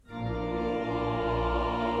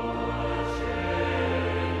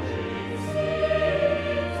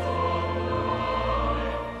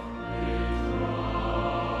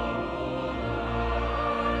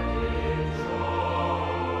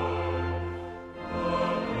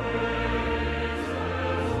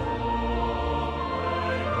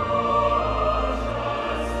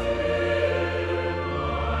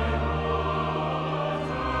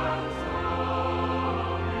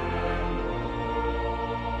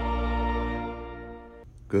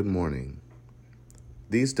Good morning.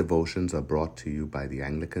 These devotions are brought to you by the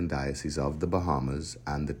Anglican Diocese of the Bahamas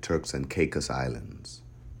and the Turks and Caicos Islands.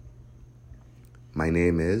 My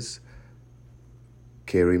name is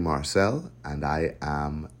Kari Marcelle, and I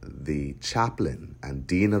am the Chaplain and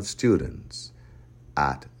Dean of Students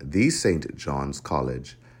at the St. John's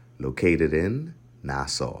College, located in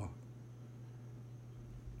Nassau.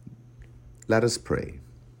 Let us pray.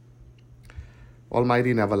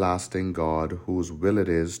 Almighty and everlasting God, whose will it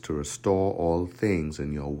is to restore all things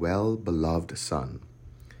in your well-beloved Son,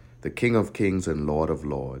 the King of kings and Lord of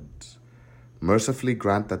lords, mercifully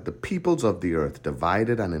grant that the peoples of the earth,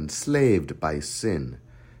 divided and enslaved by sin,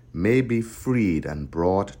 may be freed and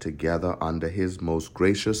brought together under his most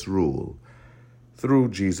gracious rule, through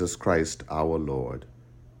Jesus Christ our Lord,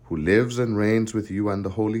 who lives and reigns with you and the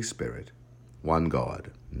Holy Spirit, one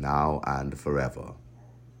God, now and forever.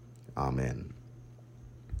 Amen.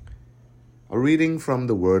 A reading from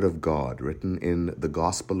the Word of God written in the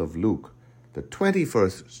Gospel of Luke, the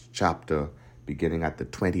 21st chapter, beginning at the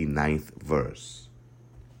 29th verse.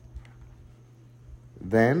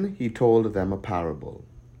 Then he told them a parable.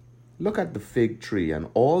 Look at the fig tree and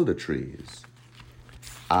all the trees.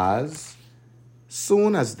 As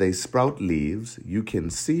soon as they sprout leaves, you can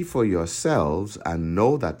see for yourselves and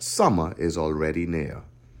know that summer is already near.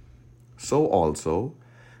 So also,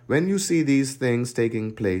 when you see these things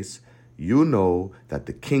taking place, you know that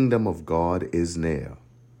the kingdom of God is near.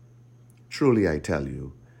 Truly I tell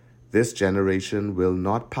you, this generation will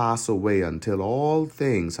not pass away until all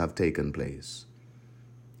things have taken place.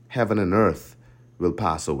 Heaven and earth will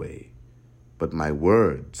pass away, but my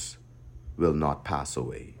words will not pass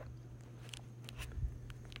away.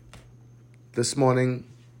 This morning,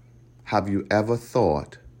 have you ever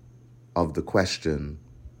thought of the question,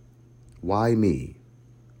 why me?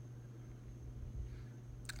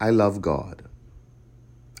 I love God.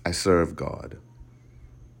 I serve God.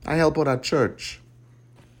 I help out at church.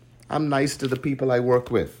 I'm nice to the people I work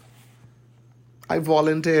with. I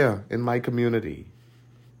volunteer in my community.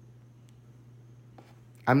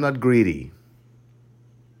 I'm not greedy.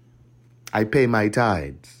 I pay my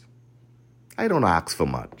tithes. I don't ask for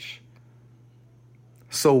much.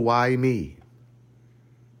 So why me?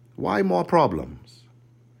 Why more problems?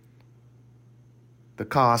 The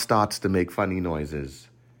car starts to make funny noises.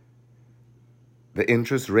 The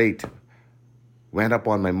interest rate went up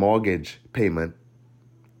on my mortgage payment,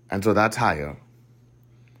 and so that's higher.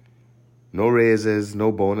 No raises,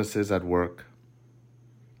 no bonuses at work.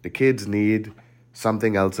 The kids need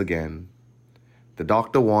something else again. The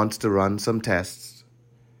doctor wants to run some tests,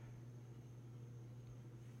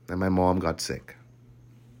 and my mom got sick.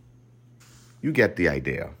 You get the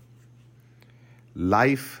idea.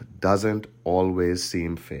 Life doesn't always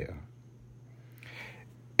seem fair.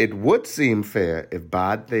 It would seem fair if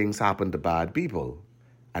bad things happen to bad people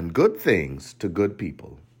and good things to good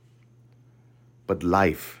people. But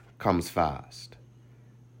life comes fast.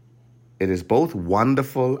 It is both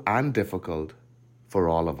wonderful and difficult for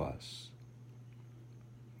all of us.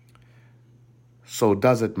 So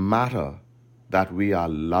does it matter that we are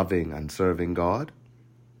loving and serving God?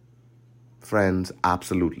 Friends,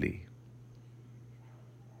 absolutely.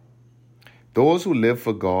 Those who live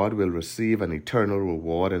for God will receive an eternal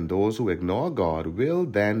reward, and those who ignore God will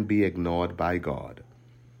then be ignored by God.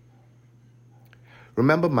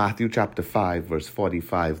 Remember Matthew chapter 5, verse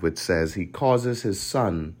 45, which says, He causes His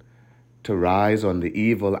sun to rise on the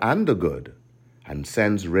evil and the good, and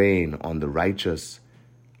sends rain on the righteous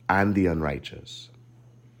and the unrighteous.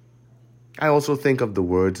 I also think of the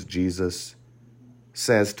words Jesus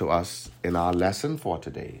says to us in our lesson for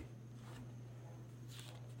today.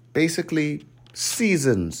 Basically,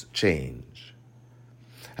 seasons change.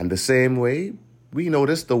 And the same way, we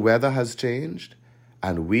notice the weather has changed,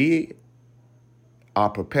 and we are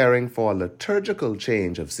preparing for a liturgical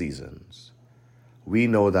change of seasons. We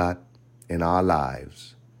know that in our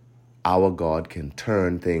lives, our God can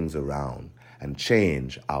turn things around and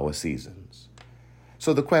change our seasons.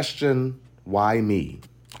 So the question, why me,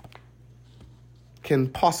 can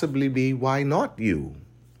possibly be, why not you?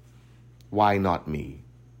 Why not me?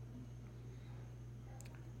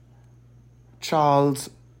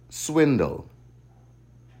 Charles Swindoll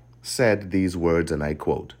said these words, and I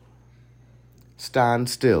quote,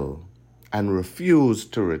 "Stand still and refuse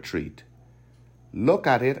to retreat. Look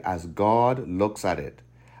at it as God looks at it,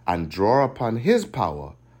 and draw upon His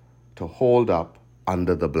power to hold up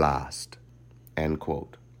under the blast." End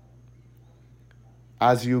quote.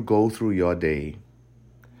 As you go through your day,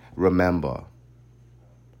 remember,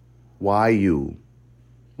 why you?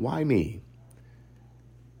 Why me?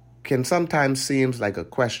 Can sometimes seem like a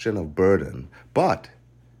question of burden, but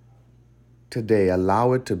today,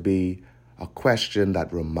 allow it to be a question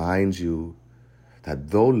that reminds you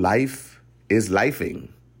that though life is lifing,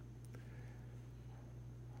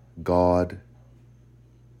 God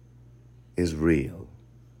is real,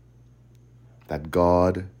 that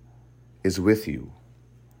God is with you,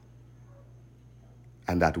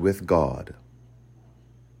 and that with God,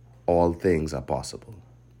 all things are possible.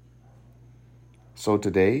 So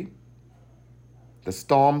today, the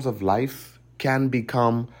storms of life can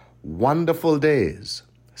become wonderful days,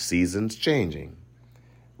 seasons changing,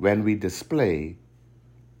 when we display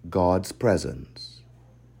God's presence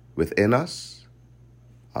within us,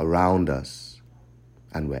 around us,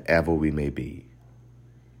 and wherever we may be.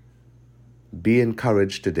 Be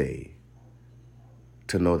encouraged today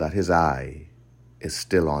to know that His eye is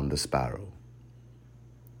still on the sparrow.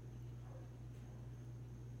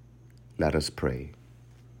 Let us pray.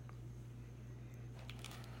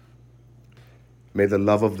 May the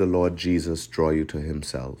love of the Lord Jesus draw you to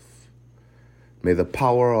Himself. May the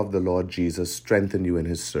power of the Lord Jesus strengthen you in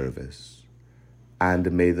His service.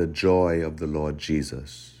 And may the joy of the Lord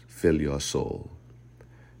Jesus fill your soul.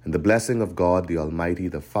 And the blessing of God, the Almighty,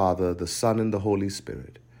 the Father, the Son, and the Holy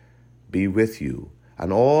Spirit be with you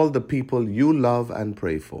and all the people you love and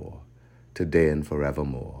pray for, today and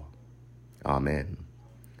forevermore. Amen.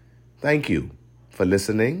 Thank you for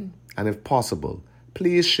listening, and if possible,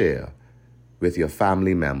 please share with your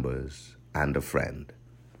family members and a friend.